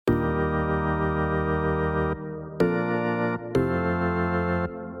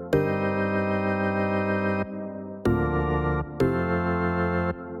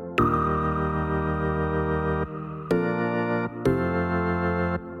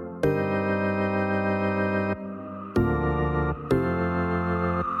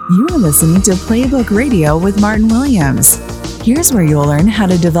You are listening to Playbook Radio with Martin Williams. Here's where you'll learn how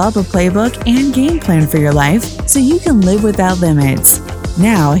to develop a playbook and game plan for your life so you can live without limits.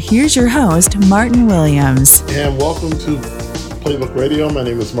 Now, here's your host, Martin Williams. And welcome to Playbook Radio. My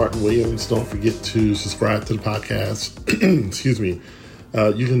name is Martin Williams. Don't forget to subscribe to the podcast. Excuse me.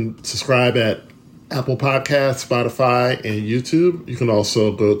 You can subscribe at Apple Podcasts, Spotify, and YouTube. You can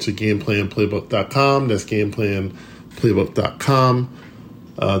also go to gameplanplaybook.com. That's gameplanplaybook.com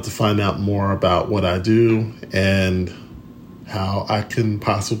to find out more about what I do and how I can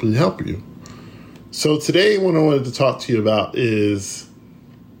possibly help you. So today what I wanted to talk to you about is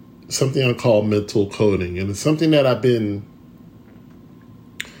something I call mental coding. And it's something that I've been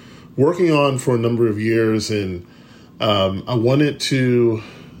working on for a number of years. And I wanted to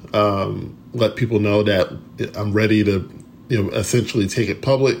let people know that I'm ready to, essentially take it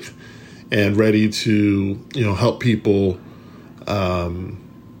public and ready to, help people,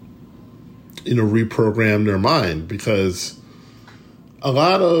 reprogram their mind, because a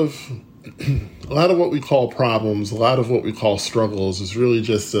lot of what we call problems, a lot of what we call struggles is really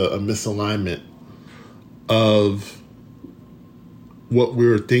just a misalignment of what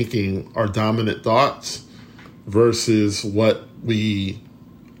we're thinking are dominant thoughts versus what we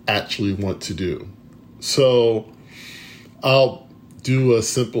actually want to do. So I'll do a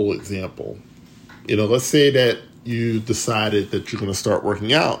simple example. Let's say that you decided that you're going to start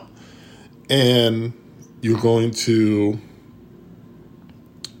working out and you're going to,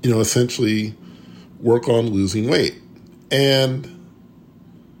 essentially work on losing weight. And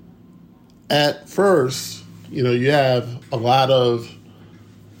at first, you have a lot of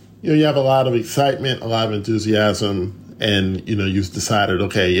excitement, a lot of enthusiasm, and, you've decided,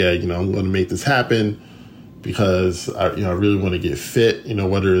 okay, I'm going to make this happen because I really want to get fit,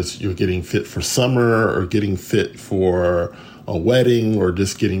 whether it's you're getting fit for summer or getting fit for a wedding or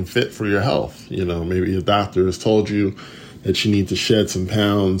just getting fit for your health. Maybe your doctor has told you that you need to shed some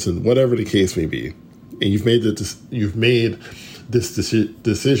pounds, and whatever the case may be. And you've made this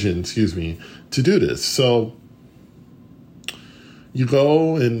decision, to do this. So you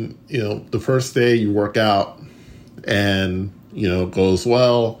go and, the first day you work out and, it goes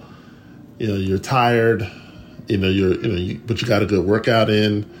well, you're tired, but you got a good workout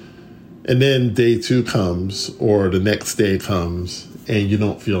in. And then day 2 comes, or the next day comes, and you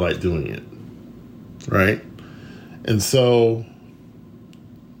don't feel like doing it, right? And so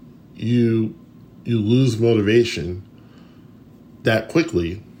you lose motivation that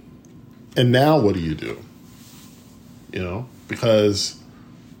quickly. And now what do? Because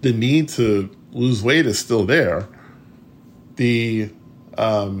the need to lose weight is still there. The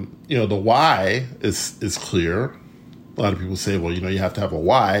why is clear. A lot of people say, well, you have to have a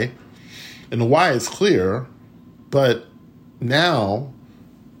why. And the why is clear, but now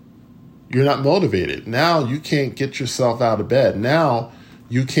you're not motivated. Now you can't get yourself out of bed. Now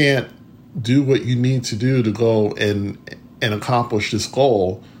you can't do what you need to do to go and accomplish this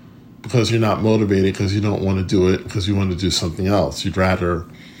goal because you're not motivated, because you don't want to do it, because you want to do something else. You'd rather,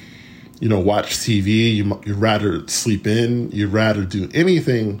 watch TV. You'd rather sleep in. You'd rather do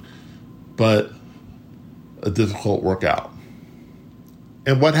anything but a difficult workout.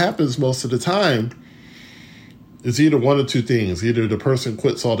 And what happens most of the time is either one of two things. Either the person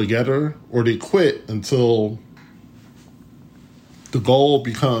quits altogether, or they quit until the goal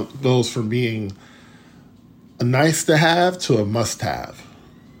goes from being a nice to have to a must have.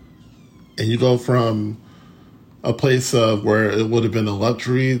 And you go from a place of where it would have been a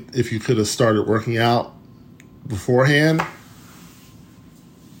luxury if you could have started working out beforehand.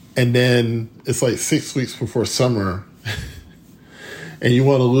 And then it's like 6 weeks before summer and you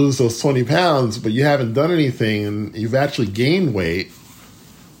want to lose those 20 pounds, but you haven't done anything, and you've actually gained weight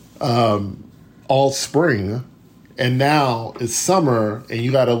all spring, and now it's summer, and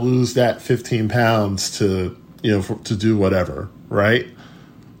you got to lose that 15 pounds to do whatever, right?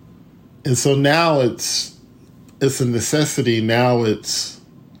 And so now it's a necessity. Now it's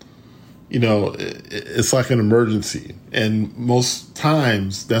like an emergency, and most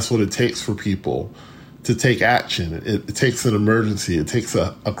times that's what it takes for people to take action. It takes an emergency. It takes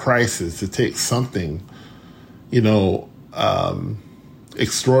a crisis. It takes something,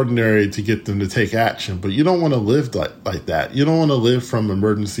 extraordinary to get them to take action. But you don't want to live like that. You don't want to live from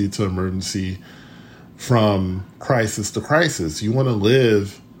emergency to emergency, from crisis to crisis. You want to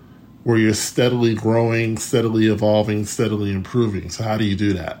live where you're steadily growing, steadily evolving, steadily improving. So how do you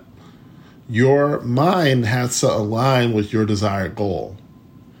do that? Your mind has to align with your desired goal.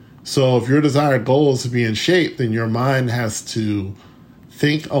 So if your desired goal is to be in shape, then your mind has to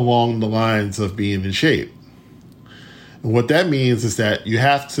think along the lines of being in shape. And what that means is that you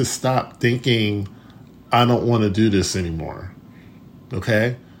have to stop thinking, I don't want to do this anymore.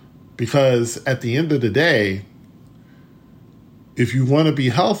 Okay? Because at the end of the day, if you want to be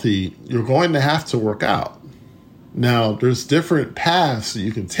healthy, you're going to have to work out. Now, there's different paths that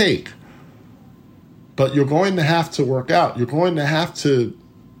you can take, but you're going to have to work out. You're going to have to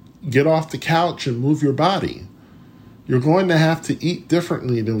get off the couch and move your body. You're going to have to eat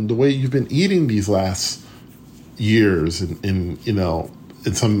differently than the way you've been eating these last years and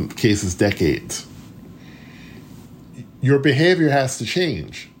in some cases, decades. Your behavior has to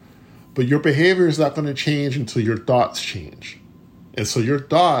change, but your behavior is not going to change until your thoughts change. And so your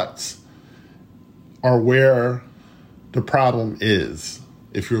thoughts are where the problem is.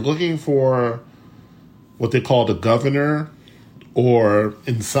 If you're looking for what they call the governor, or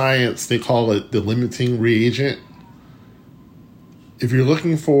in science, they call it the limiting reagent. If you're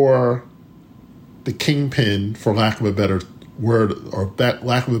looking for the kingpin, for lack of a better word, or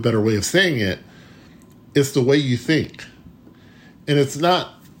lack of a better way of saying it, it's the way you think. And it's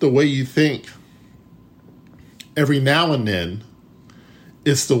not the way you think every now and then.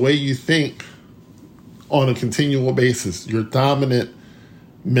 It's the way you think on a continual basis, your dominant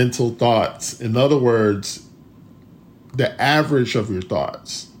mental thoughts. In other words, the average of your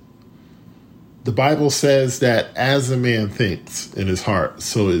thoughts. The Bible says that as a man thinks in his heart,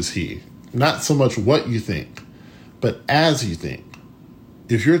 so is he. Not so much what you think, but as you think.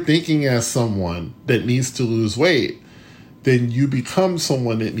 If you're thinking as someone that needs to lose weight, then you become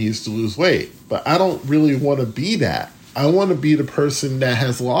someone that needs to lose weight. But I don't really want to be that. I want to be the person that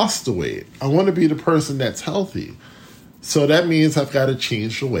has lost the weight. I want to be the person that's healthy. So that means I've got to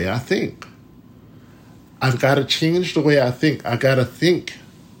change the way I think. I've got to change the way I think. I got to think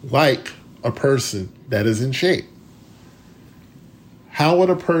like a person that is in shape. How would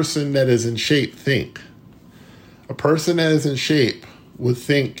a person that is in shape think? A person that is in shape would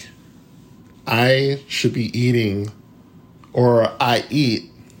think, I should be eating, or I eat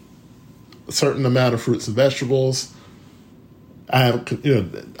a certain amount of fruits and vegetables.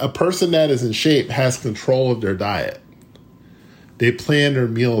 A person that is in shape has control of their diet. They plan their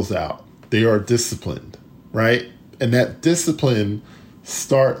meals out. They are disciplined, right? And that discipline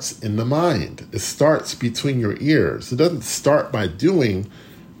starts in the mind. It starts between your ears. It doesn't start by doing,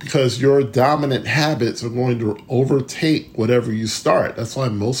 because your dominant habits are going to overtake whatever you start. That's why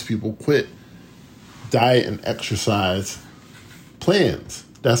most people quit diet and exercise plans.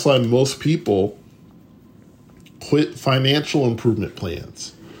 That's why most people quit financial improvement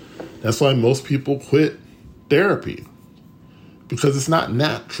plans. That's why most people quit therapy, because it's not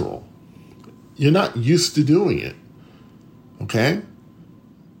natural. You're not used to doing it. Okay?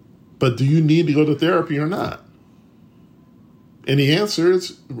 But do you need to go to therapy or not? And the answer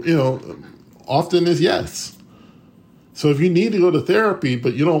is, often is yes. So if you need to go to therapy,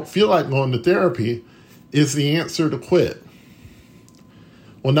 but you don't feel like going to therapy, is the answer to quit?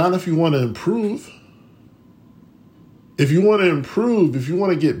 Well, not if you want to improve. If you want to improve, if you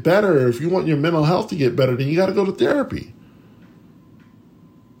want to get better, if you want your mental health to get better, then you got to go to therapy.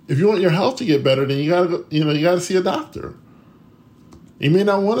 If you want your health to get better, then you got to go, you got to see a doctor. You may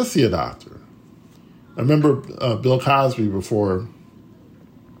not want to see a doctor. I remember Bill Cosby, before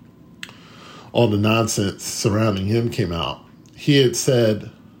all the nonsense surrounding him came out, he had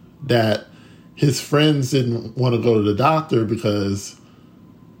said that his friends didn't want to go to the doctor because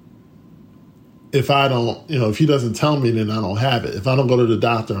if he doesn't tell me, then I don't have it. If I don't go to the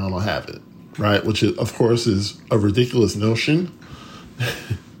doctor, I don't have it, right? Which, of course, is a ridiculous notion.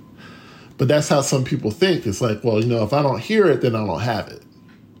 But that's how some people think. It's like, well, if I don't hear it, then I don't have it.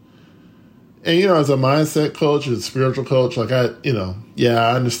 And, as a mindset coach, as a spiritual coach, I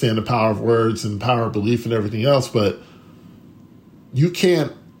understand the power of words and power of belief and everything else, but you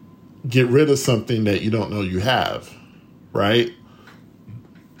can't get rid of something that you don't know you have, right?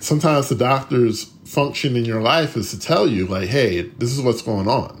 Sometimes the doctor's function in your life is to tell you, like, hey, this is what's going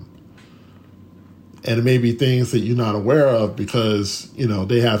on. And it may be things that you're not aware of because,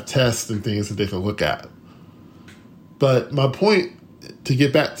 they have tests and things that they can look at. But my point, to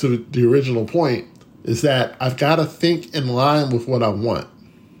get back to the original point, is that I've got to think in line with what I want.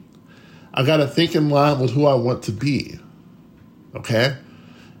 I got to think in line with who I want to be. Okay?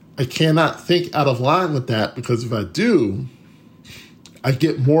 I cannot think out of line with that, because if I do, I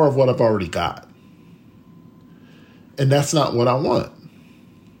get more of what I've already got. And that's not what I want.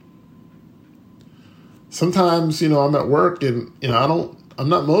 Sometimes, I'm at work and, I'm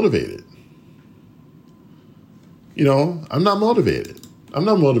not motivated. I'm not motivated. I'm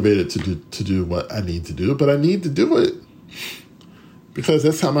not motivated to do what I need to do, but I need to do it because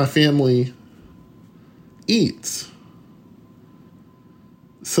that's how my family eats.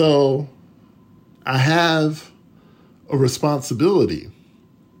 So I have a responsibility,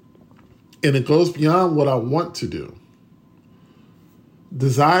 and it goes beyond what I want to do.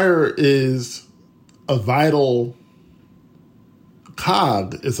 Desire is a vital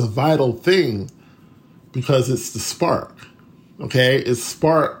cog, it's a vital thing because it's the spark, okay? It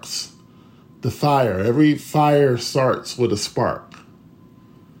sparks the fire. Every fire starts with a spark.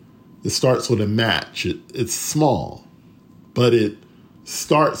 It starts with a match. It's small, but it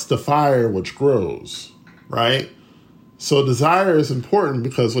starts the fire which grows, right? So desire is important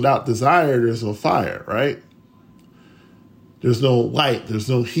because without desire, there's no fire, right? There's no light, there's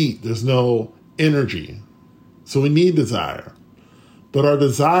no heat, there's no energy. So we need desire. But our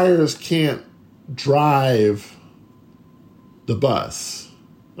desires can't drive the bus,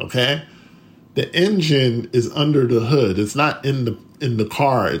 okay? The engine is under the hood. It's not in the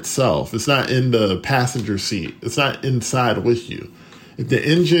car itself. It's not in the passenger seat. It's not inside with you. If the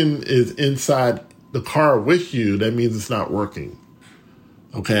engine is inside the car with you, that means it's not working,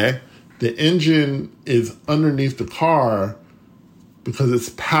 okay? The engine is underneath the car because it's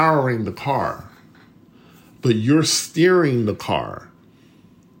powering the car, but you're steering the car,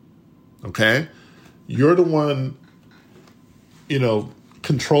 okay? You're the one,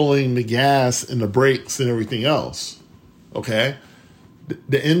 controlling the gas and the brakes and everything else, okay?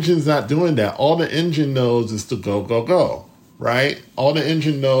 The engine's not doing that. All the engine knows is to go, go, go, right? All the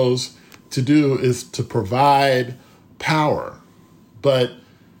engine knows to do is to provide power, but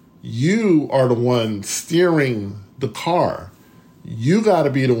you are the one steering the car. You got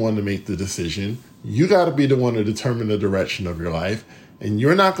to be the one to make the decision. You got to be the one to determine the direction of your life. And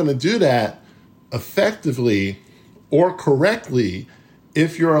you're not going to do that effectively or correctly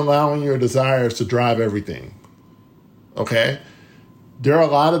if you're allowing your desires to drive everything. Okay? There are a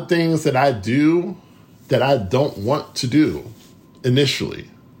lot of things that I do that I don't want to do initially.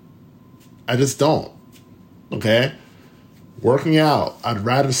 I just don't. Okay? Working out, I'd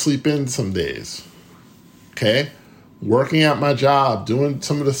rather sleep in some days. Okay? Working at my job, doing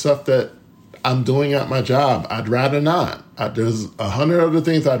some of the stuff that I'm doing at my job, I'd rather not. There's 100 other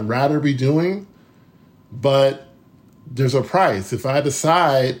things I'd rather be doing, but there's a price. If I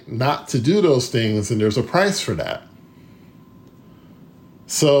decide not to do those things, then there's a price for that.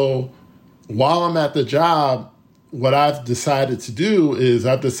 So while I'm at the job, what I've decided to do is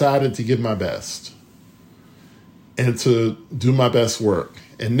I've decided to give my best and to do my best work.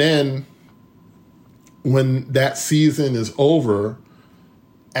 And then when that season is over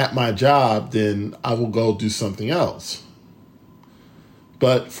at my job, then I will go do something else.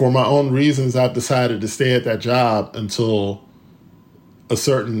 But for my own reasons, I've decided to stay at that job until a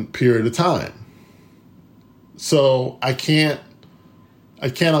certain period of time. So I can't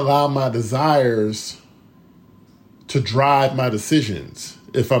allow my desires to drive my decisions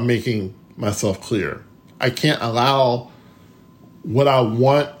if I'm making myself clear. I can't allow what I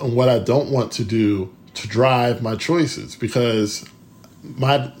want and what I don't want to do to drive my choices, because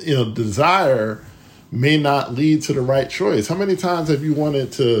my desire may not lead to the right choice. How many times have you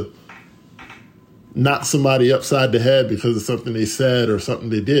wanted to knock somebody upside the head because of something they said or something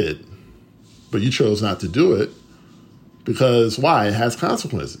they did, but you chose not to do it because why? It has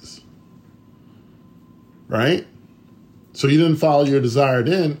consequences, right? So you didn't follow your desire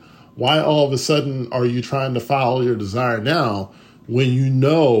then. Why all of a sudden are you trying to follow your desire now when you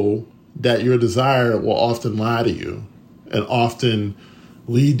know that your desire will often lie to you and often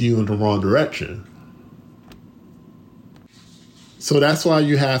lead you in the wrong direction? So that's why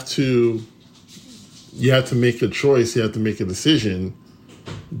you have to make a choice. You have to make a decision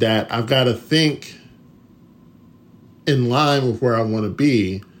that I've got to think in line with where I want to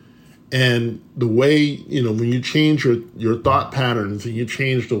be. And the way, when you change your thought patterns and you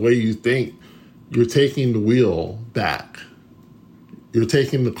change the way you think, you're taking the wheel back. You're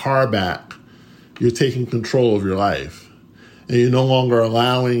taking the car back. You're taking control of your life. And you're no longer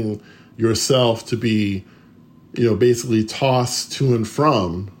allowing yourself to be, basically tossed to and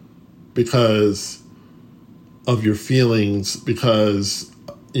from because of your feelings, because,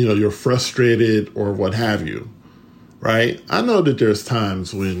 you're frustrated or what have you, right? I know that there's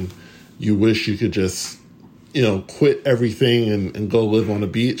times when you wish you could just, quit everything and go live on a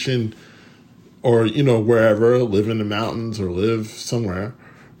beach or wherever, live in the mountains or live somewhere,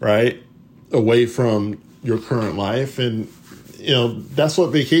 right? Away from your current life. And, that's what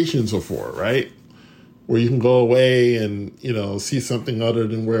vacations are for, right? Where you can go away and, see something other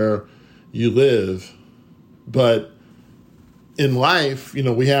than where you live. But in life,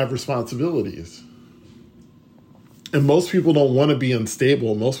 we have responsibilities. And most people don't want to be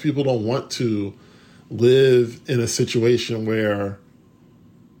unstable. Most people don't want to live in a situation where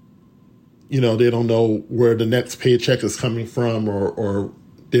they don't know where the next paycheck is coming from, or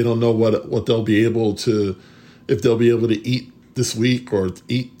they don't know what they'll be able to, if they'll be able to eat this week or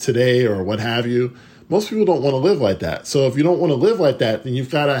eat today or what have you. Most people don't want to live like that. So if you don't want to live like that, then you've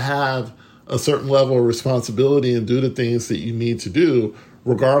got to have a certain level of responsibility and do the things that you need to do,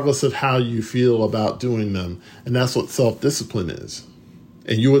 regardless of how you feel about doing them. And that's what self-discipline is.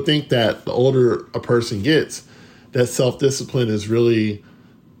 And you would think that the older a person gets, that self-discipline is really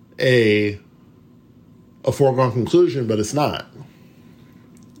a foregone conclusion, but it's not.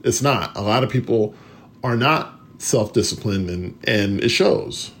 It's not. A lot of people are not self-disciplined, and it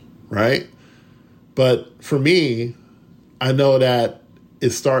shows, right? But for me, I know that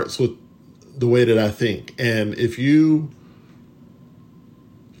it starts with the way that I think. And if you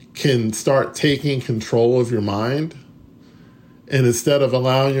can start taking control of your mind, and instead of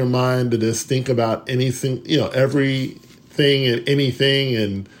allowing your mind to just think about anything, everything and anything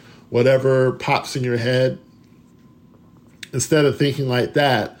and whatever pops in your head, instead of thinking like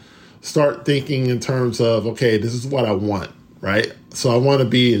that, start thinking in terms of, okay, this is what I want, right? So I want to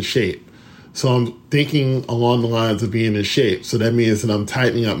be in shape. So I'm thinking along the lines of being in shape. So that means that I'm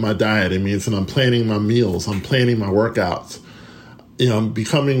tightening up my diet. It means that I'm planning my meals. I'm planning my workouts. I'm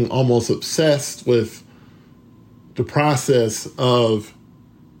becoming almost obsessed with the process of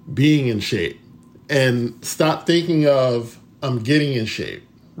being in shape, and stop thinking of I'm getting in shape,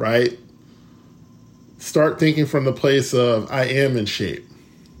 right? Start thinking from the place of I am in shape.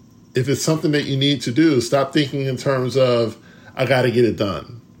 If it's something that you need to do, stop thinking in terms of I got to get it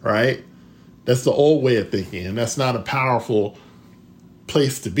done, right? That's the old way of thinking, and that's not a powerful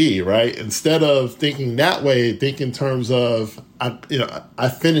place to be, right? Instead of thinking that way, think in terms of I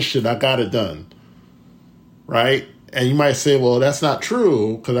finished it, I got it done, right? And you might say, well, that's not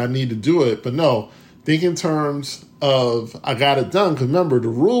true because I need to do it. But no, think in terms of I got it done. Because remember, the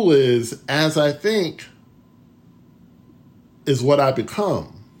rule is as I think is what I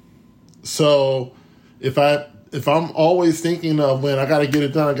become. So if I'm always thinking of when I got to get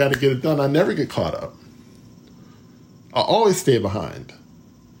it done, I never get caught up. I always stay behind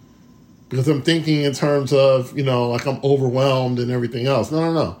because I'm thinking in terms of, like I'm overwhelmed and everything else.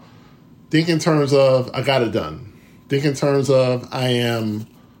 No. Think in terms of I got it done. Think in terms of I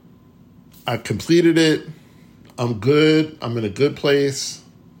completed it. I'm good. I'm in a good place.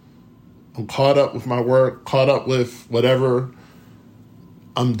 I'm caught up with my work, caught up with whatever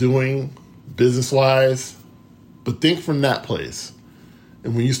I'm doing business-wise. But think from that place.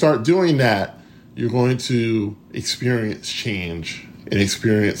 And when you start doing that, you're going to experience change and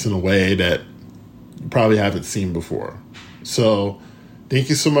experience in a way that you probably haven't seen before. So thank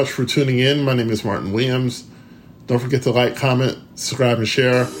you so much for tuning in. My name is Martin Williams. Don't forget to like, comment, subscribe, and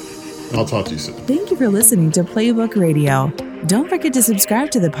share. And I'll talk to you soon. Thank you for listening to Playbook Radio. Don't forget to subscribe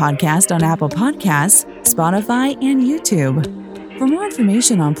to the podcast on Apple Podcasts, Spotify, and YouTube. For more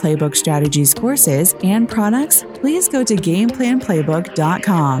information on Playbook strategies, courses, and products, please go to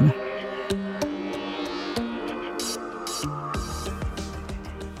GamePlanPlaybook.com.